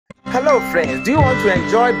Hello friends, do you want to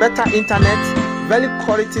enjoy better internet, very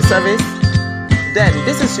quality service? Then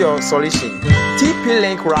this is your solution.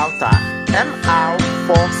 TP-Link router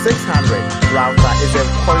MR6400 router is a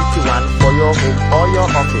quality one for your home or your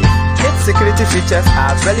office. Its security features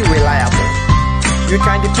are very reliable. You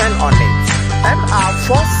can depend on it.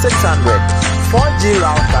 MR6400 4G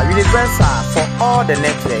router, universal for all the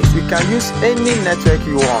networks. You can use any network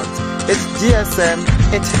you want. It's GSM.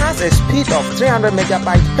 It has a speed of 300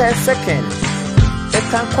 megabytes per second. It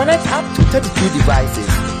can connect up to 32 devices,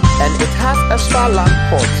 and it has extra LAN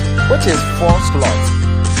port, which is 4 slots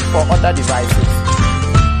for other devices.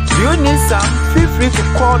 Do you need some? Feel free to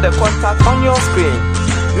call the contact on your screen.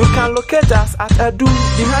 You can locate us at Adu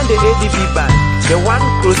behind the ADB bank, the one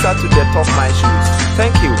closer to the top my shoes.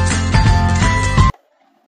 Thank you.